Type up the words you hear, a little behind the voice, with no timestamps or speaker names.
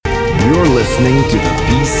You're listening to the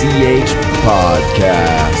PCH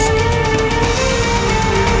Podcast.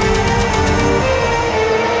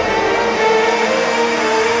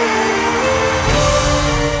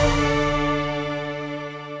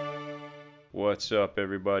 What's up,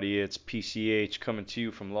 everybody? It's PCH coming to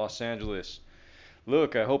you from Los Angeles.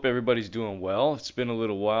 Look, I hope everybody's doing well. It's been a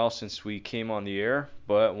little while since we came on the air,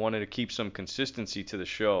 but wanted to keep some consistency to the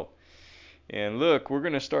show. And look, we're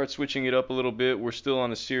going to start switching it up a little bit. We're still on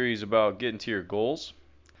the series about getting to your goals.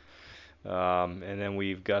 And then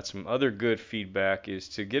we've got some other good feedback is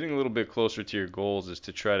to getting a little bit closer to your goals is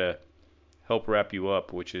to try to help wrap you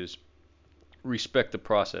up, which is respect the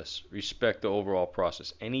process, respect the overall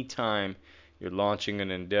process. Anytime you're launching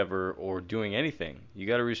an endeavor or doing anything, you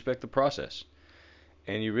got to respect the process.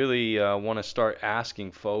 And you really want to start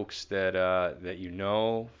asking folks that you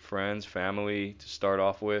know, friends, family, to start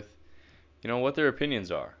off with, what their opinions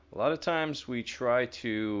are. A lot of times we try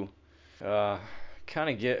to kind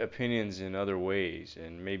of get opinions in other ways,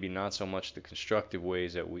 and maybe not so much the constructive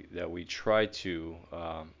ways that we try to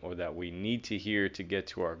or that we need to hear to get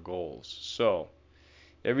to our goals. So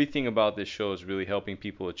everything about this show is really helping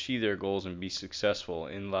people achieve their goals and be successful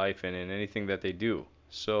in life and in anything that they do.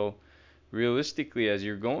 So realistically, as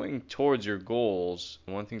you're going towards your goals,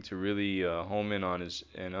 one thing to really home in on is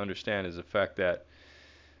and understand is the fact that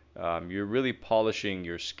you're really polishing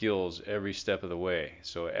your skills every step of the way.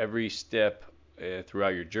 So every step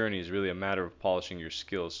throughout your journey is really a matter of polishing your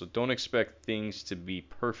skills. So don't expect things to be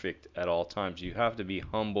perfect at all times. You have to be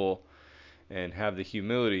humble and have the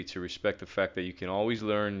humility to respect the fact that you can always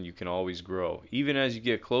learn, you can always grow, even as you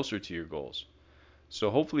get closer to your goals. So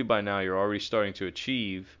hopefully by now you're already starting to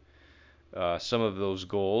achieve some of those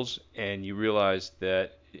goals, and you realize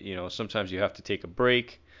that sometimes you have to take a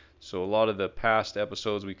break. So a lot of the past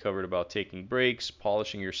episodes we covered about taking breaks,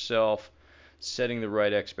 polishing yourself, setting the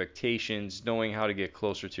right expectations, knowing how to get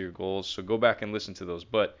closer to your goals. So go back and listen to those.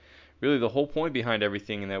 But really the whole point behind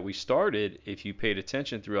everything and that we started, if you paid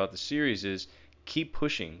attention throughout the series, is keep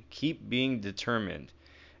pushing, keep being determined.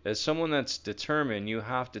 As someone that's determined, you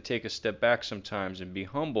have to take a step back sometimes and be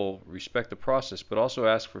humble, respect the process, but also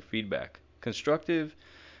ask for feedback. Constructive,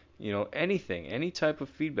 anything, any type of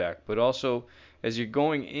feedback, but also as you're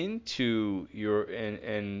going into your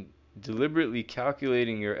and deliberately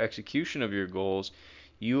calculating your execution of your goals,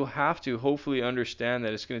 you have to hopefully understand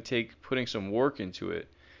that it's going to take putting some work into it.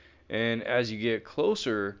 And as you get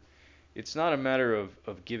closer, it's not a matter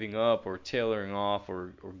of giving up or tailoring off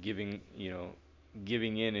or giving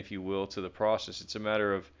in, if you will, to the process. It's a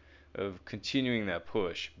matter of continuing that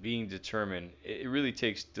push, being determined. It really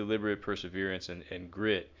takes deliberate perseverance and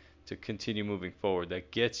grit to continue moving forward.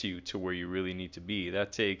 That gets you to where you really need to be.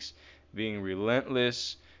 That takes being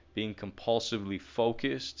relentless, being compulsively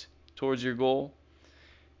focused towards your goal.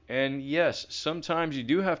 And yes, sometimes you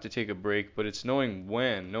do have to take a break, but it's knowing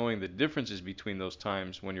when, knowing the differences between those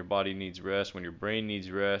times when your body needs rest, when your brain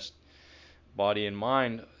needs rest. Body and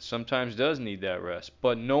mind sometimes does need that rest,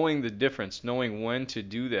 but knowing the difference, knowing when to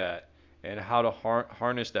do that and how to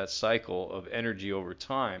harness that cycle of energy over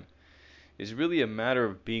time is really a matter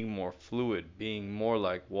of being more fluid, being more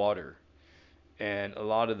like water. And a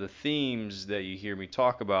lot of the themes that you hear me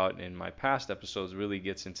talk about in my past episodes really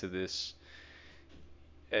gets into this.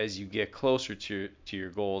 As you get closer to your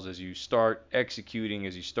goals, as you start executing,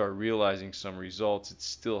 as you start realizing some results, it's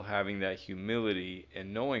still having that humility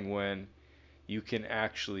and knowing when you can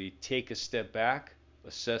actually take a step back,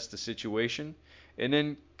 assess the situation, and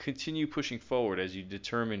then continue pushing forward as you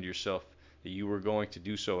determined yourself that you were going to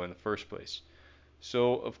do so in the first place.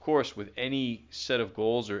 So, of course, with any set of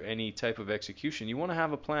goals or any type of execution, you want to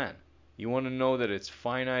have a plan. You want to know that it's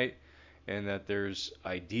finite and that there's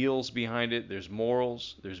ideals behind it, there's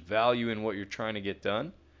morals, there's value in what you're trying to get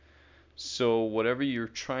done. So whatever you're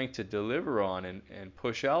trying to deliver on and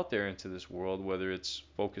push out there into this world, whether it's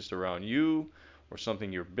focused around you or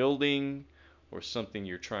something you're building or something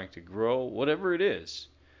you're trying to grow, whatever it is,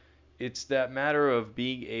 it's that matter of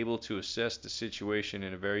being able to assess the situation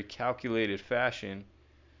in a very calculated fashion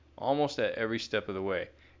almost at every step of the way.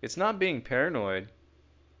 It's not being paranoid,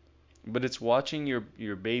 but it's watching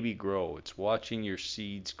your baby grow. It's watching your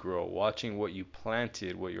seeds grow, watching what you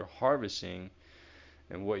planted, what you're harvesting,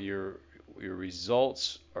 and what your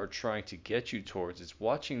results are trying to get you towards. It's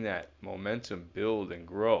watching that momentum build and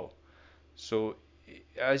grow. So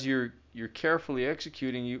as you're carefully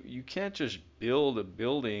executing, you can't just build a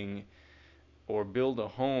building or build a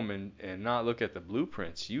home and not look at the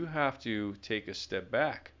blueprints. You have to take a step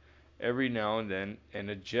back every now and then and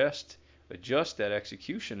adjust that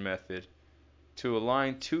execution method to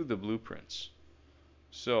align to the blueprints.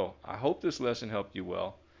 So I hope this lesson helped you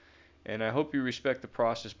well. And I hope you respect the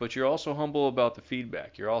process, but you're also humble about the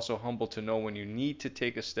feedback. You're also humble to know when you need to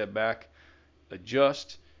take a step back,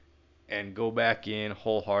 adjust, and go back in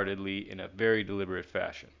wholeheartedly in a very deliberate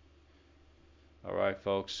fashion. All right,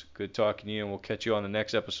 folks. Good talking to you, and we'll catch you on the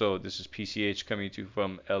next episode. This is PCH coming to you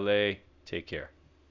from LA. Take care.